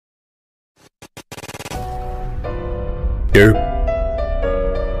Derp.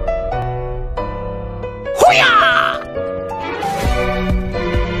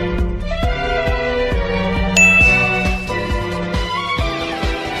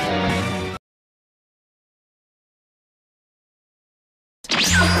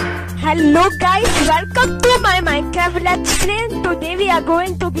 Hello guys, welcome to my Minecraft Let's Play. Today we are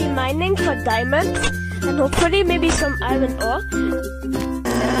going to be mining for diamonds and hopefully maybe some iron ore.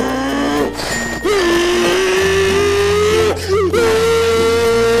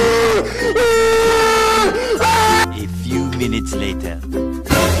 A few minutes later.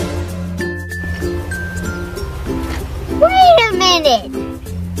 Wait a minute!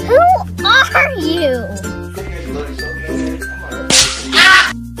 Who are you?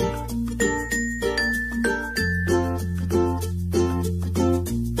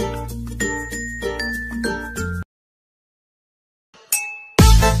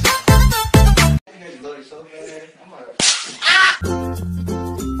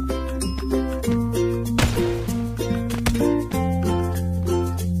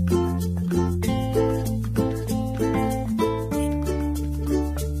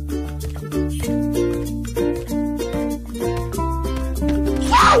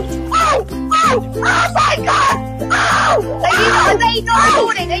 Oh my god! Oh! Are you not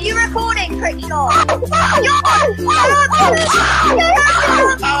recording? Are you recording, pretty dog?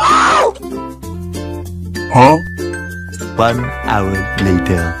 Huh? 1 hour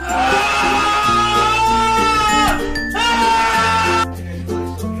later.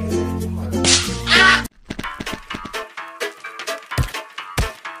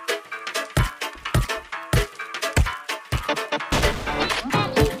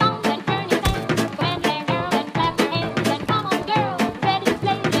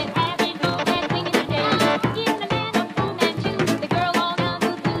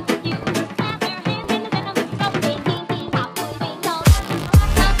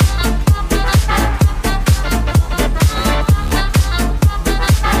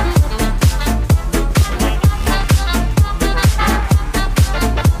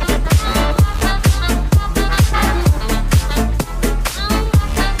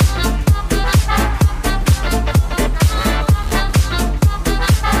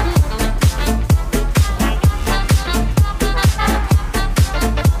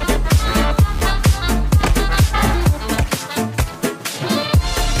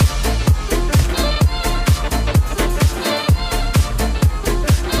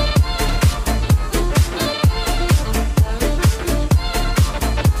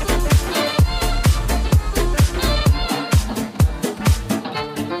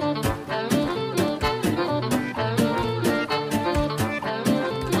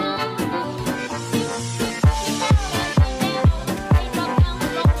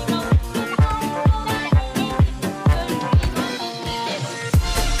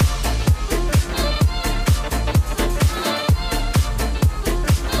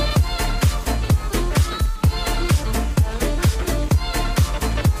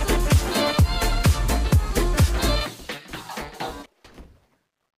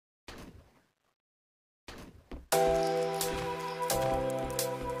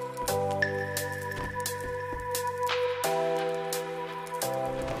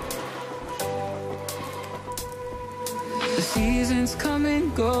 The seasons come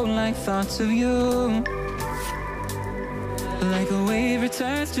and go like thoughts of you. Like a wave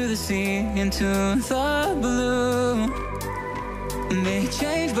returns to the sea into the blue. They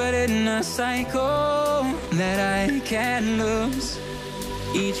change but in a cycle that I can't lose.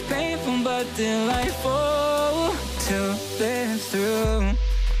 Each painful but delightful to live through.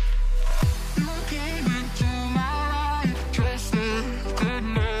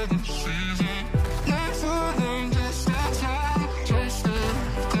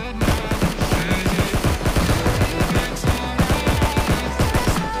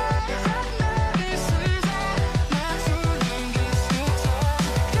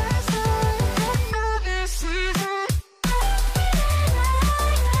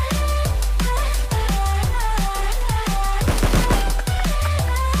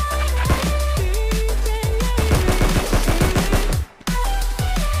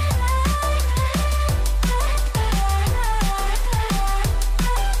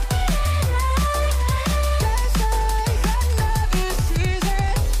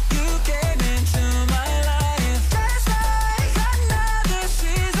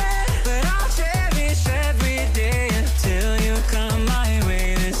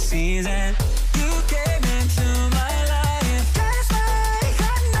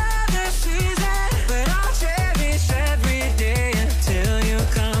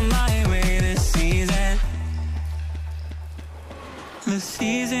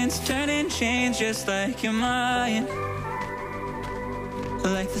 seasons turn and change just like your mind.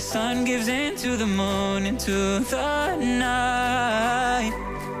 Like the sun gives into the moon, into the night.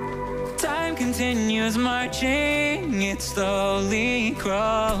 Time continues marching, it slowly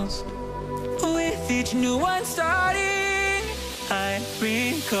crawls. With each new one starting, I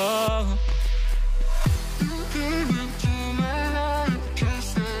recall.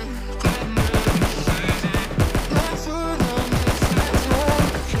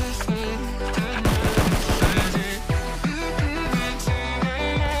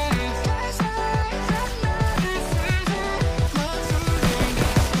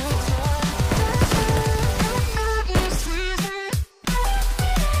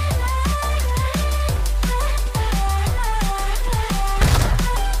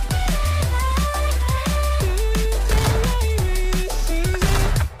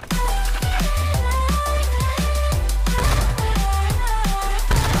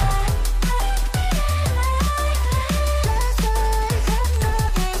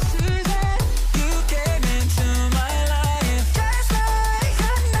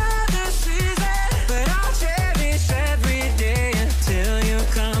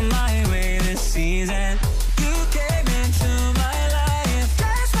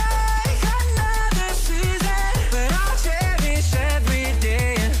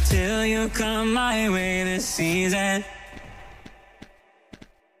 Come my way this season.